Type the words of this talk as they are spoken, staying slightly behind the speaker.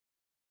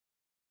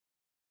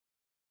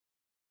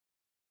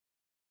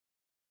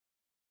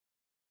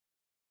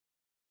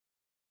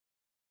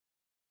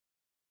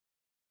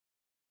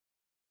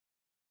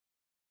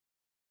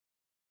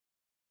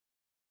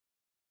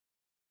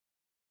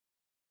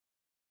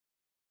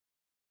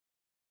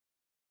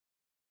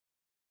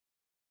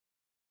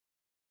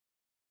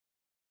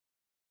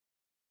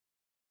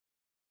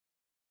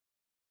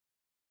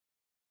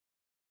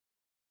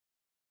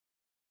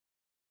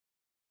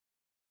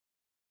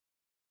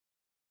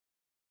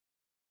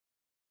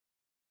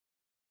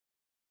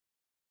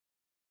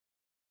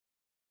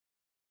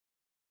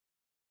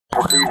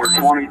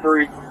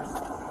23.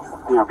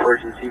 I'm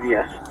approaching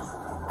CVS.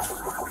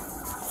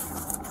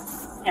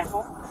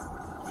 Temple.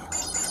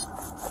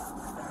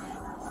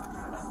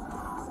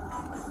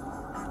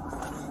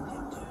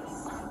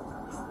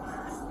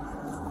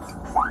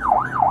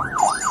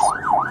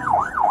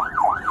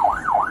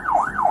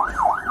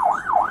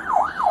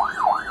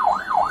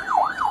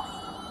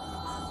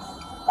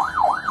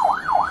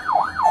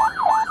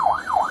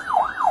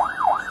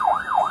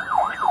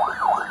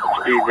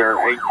 Speeds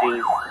are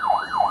 18.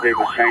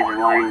 Vehicles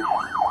changing lanes.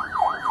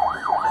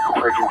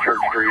 Approaching Church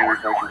Street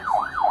intersection.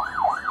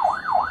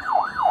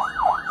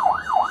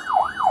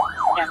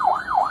 Yeah.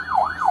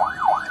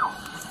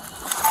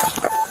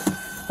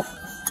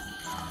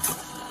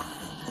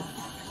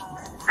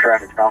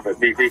 Traffic stop at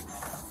BP.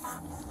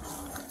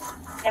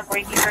 Yeah,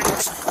 break you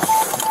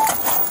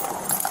ready.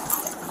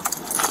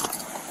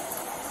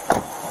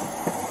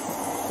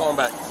 Going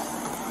back.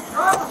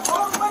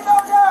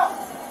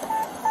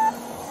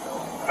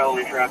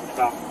 Felony traffic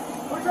stop.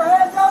 Put your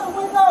hands out the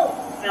window!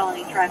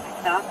 Felony traffic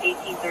stop,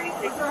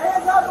 1836. Put your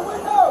hands out the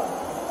window!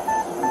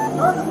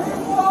 Turn the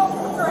vehicle off!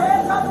 Put your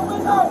hands out the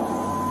window!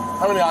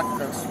 How many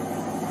occupants?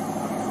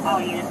 All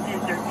units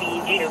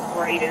 1013,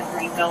 804,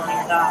 803, felony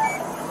stop.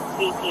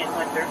 18 and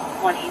Windsor,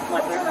 1 East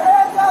Put Windsor. your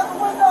hands out the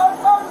window and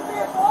turn the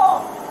vehicle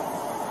off!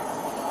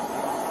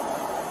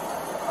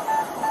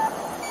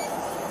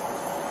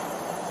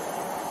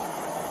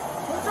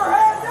 Put your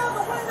hands out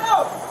the window!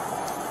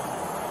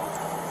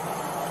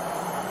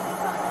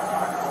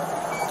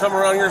 Come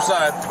around your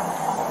side.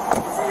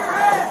 See your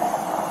hands!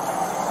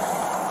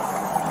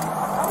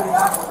 How many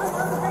occupants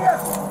are in the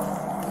vehicle?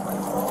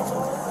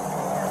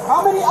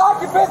 How many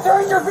occupants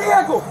are in your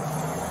vehicle?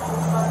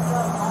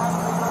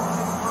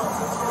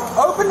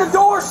 Open the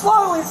door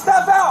slowly and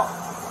step out.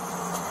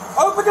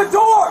 Open the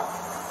door.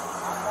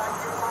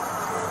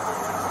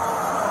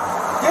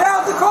 Get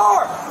out the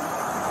car.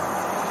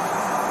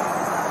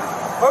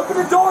 Open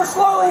the door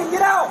slowly and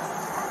get out.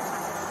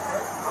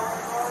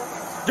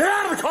 Get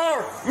out of the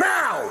car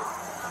now!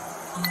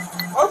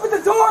 Open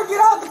the door and get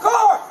out the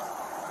car.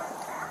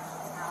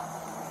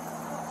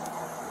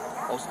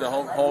 Hold still.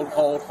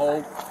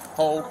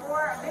 Hold.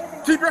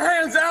 Keep your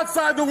hands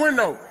outside the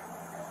window.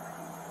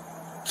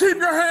 Keep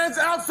your hands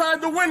outside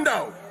the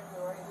window.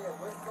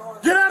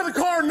 Get out of the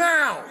car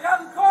now. Get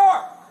out of the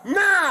car.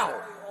 Now.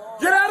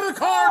 Get out of the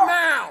car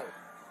now.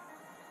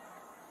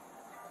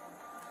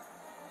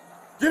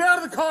 Get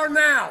out of the car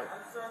now. I'm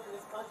serving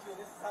this country and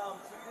this is how I'm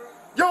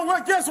treated. Yo,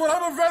 what? Guess what?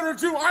 I'm a veteran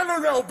too. I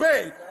learned to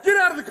obey. Get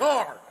out of the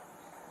car.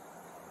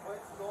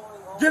 What's going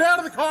on? Get out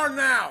of the car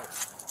now.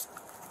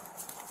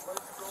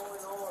 What's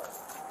going on?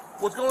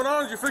 What's going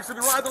on is you're fixing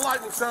to ride the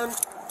lightning, son.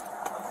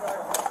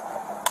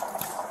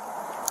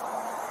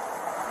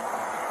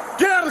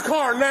 Get out of the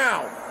car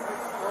now.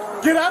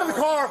 Get out of the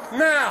car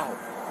now.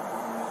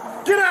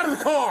 Get out of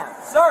the car.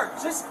 Sir,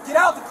 just get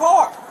out the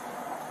car.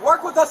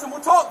 Work with us and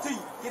we'll talk to you.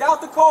 Get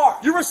out the car.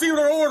 You received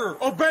an order.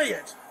 Obey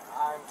it.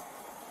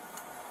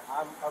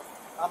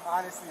 I'm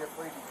honestly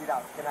afraid to get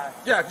out. Can I?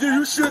 Yeah,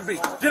 you should be.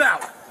 Get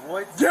out.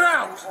 What's Get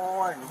out.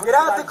 going on? Get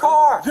out the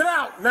car. Get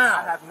out I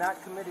now. have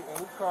not committed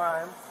any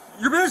crime.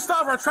 You're being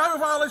stopped for a traffic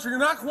violation. You're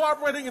not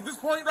cooperating at this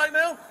point right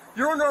now.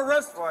 You're under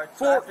arrest For a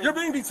for. traffic- You're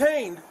being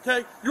detained.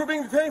 Okay. You're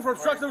being detained for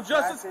obstruction of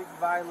justice. Traffic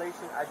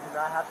violation. I do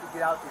not have to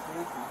get out this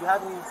vehicle. You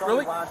haven't even told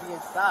Really? me why I'm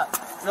being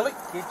stopped. Really?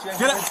 Get your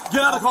Get hands. out.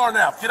 Get out of the car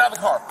now. Get out of the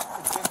car.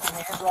 Get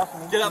your hands off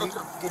me. Get out of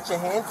the- Get your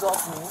hands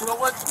off me. You know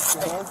what? Get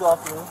your hands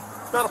off me. Not a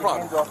Get your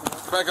problem. hands off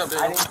me. Back up, I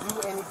Daniel.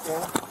 didn't do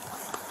anything.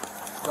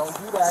 Don't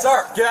do that.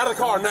 Sir. Get out of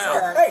the car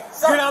now. Hey,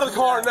 sir. Get out of the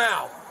car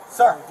now.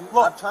 Sir,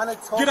 Look. I'm trying to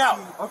talk Get out.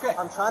 to you. Okay.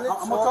 I'm trying to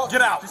talk.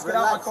 Get out. Just get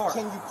out of my car.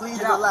 Can you please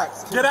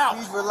relax? Can Get you out.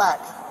 Please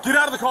relax. Get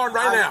out of the car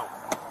right now.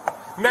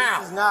 This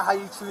Now. is not how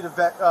you treat a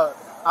vet.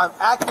 I'm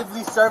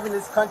actively serving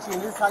this country,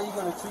 and this is how you're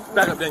gonna treat me.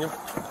 Back up, Daniel.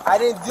 I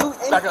didn't do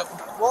anything. Back up.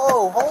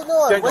 Whoa, hold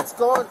on. Daniel. What's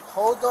going?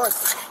 Hold on.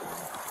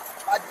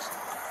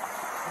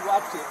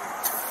 Watch it.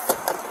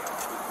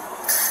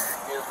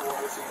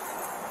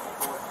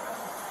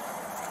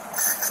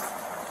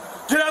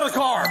 Get out of the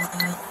car.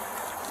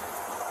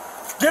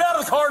 Get out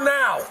of the car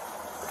now.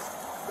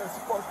 That's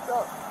fucked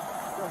up.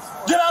 That's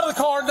fucked Get out of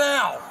the car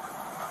now.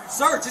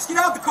 Sir, just get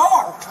out the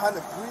car. I'm trying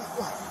to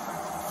breathe.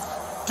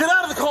 Get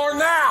out of the car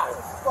now.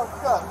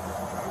 Fucked up.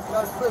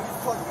 That's really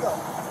fucked up.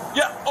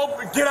 Yeah,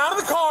 get out of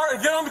the car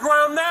and get on the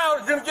ground now.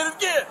 You're gonna get it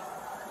again.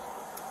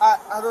 I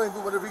don't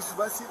even want to reach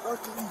my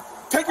seatbelt. Can you?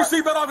 Take your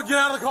seatbelt off and get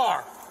out of the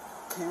car.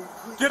 Can you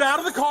please? Get out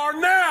of the car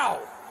now.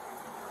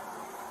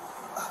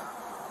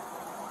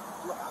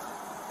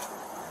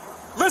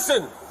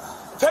 Listen,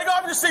 take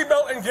off your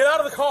seatbelt and get out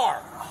of the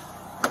car.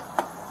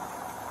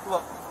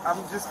 Look, I'm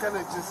just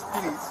gonna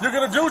please. You're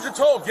gonna do what you're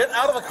told. Get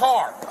out of the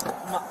car.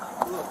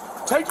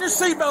 Look, Take your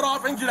seatbelt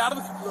off and get out of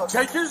the.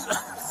 Take your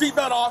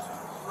seatbelt off.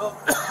 look,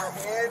 my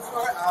hands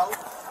are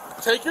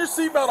out. Take your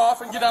seatbelt off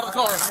and get out of the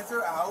My car. hands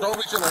are out. Don't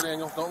reach in there,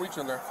 Daniel. Don't reach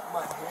in there.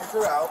 My hands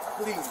are out.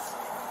 Please.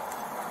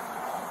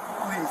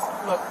 Please,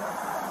 look.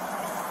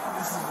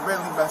 This is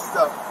really messed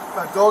up.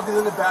 My dog is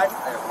in the back.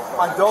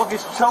 My dog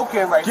is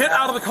choking right now. Get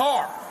out of the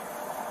car.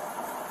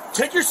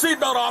 Take your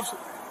seatbelt off.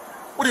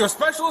 What are you, a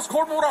specialist,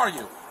 Corporal? What are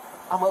you?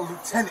 I'm a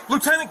lieutenant.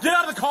 Lieutenant, get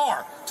out of the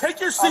car. Take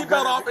your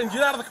seatbelt off and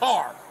get out of the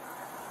car.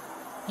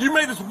 You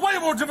made this way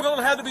more difficult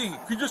than it had to be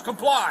if you just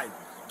complied.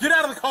 Get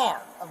out of the car.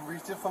 I'm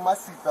reaching for my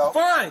seatbelt.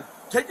 Fine.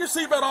 Take your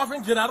seatbelt off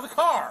and get out of the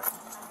car.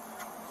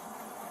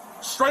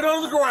 Straight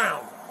onto the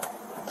ground.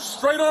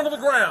 Straight onto the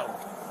ground.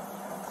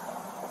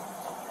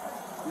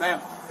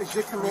 Ma'am, is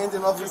your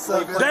commanding officer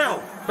available?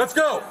 Down. Let's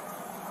go.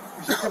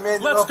 Is your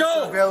commanding Let's officer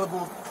go.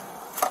 available?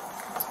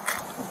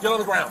 Get on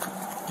the ground.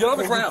 Get on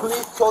the ground.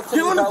 Please talk to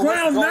Get me on the about what's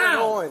ground going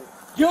now. on.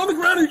 Get on the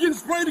ground or you're getting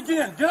sprayed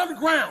again. Get on the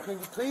ground. Can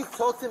you please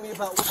talk to me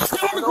about what's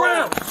Get on the going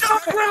ground. on? Get on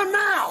the ground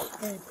now.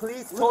 Can you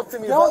please talk to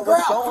me about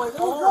what's going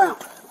on?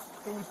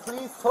 Can you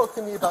please talk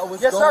to me about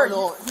what's going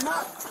on?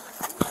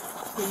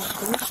 Can you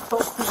please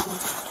talk to me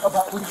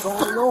about what's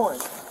going on?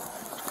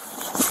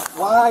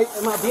 Why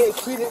am I being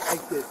treated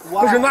like this?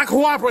 Why? Because you're not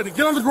cooperating.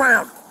 Get on the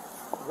ground.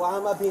 Why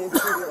am I being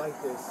treated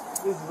like this?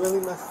 This is really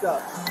messed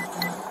up.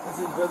 This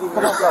is really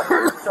messed up.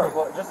 Sorry,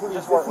 well,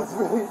 just work with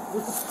me.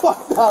 This is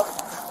fucked up.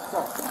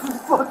 This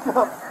is fucked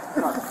up.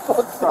 This is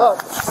fucked up.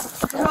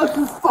 This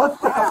is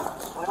fucked up.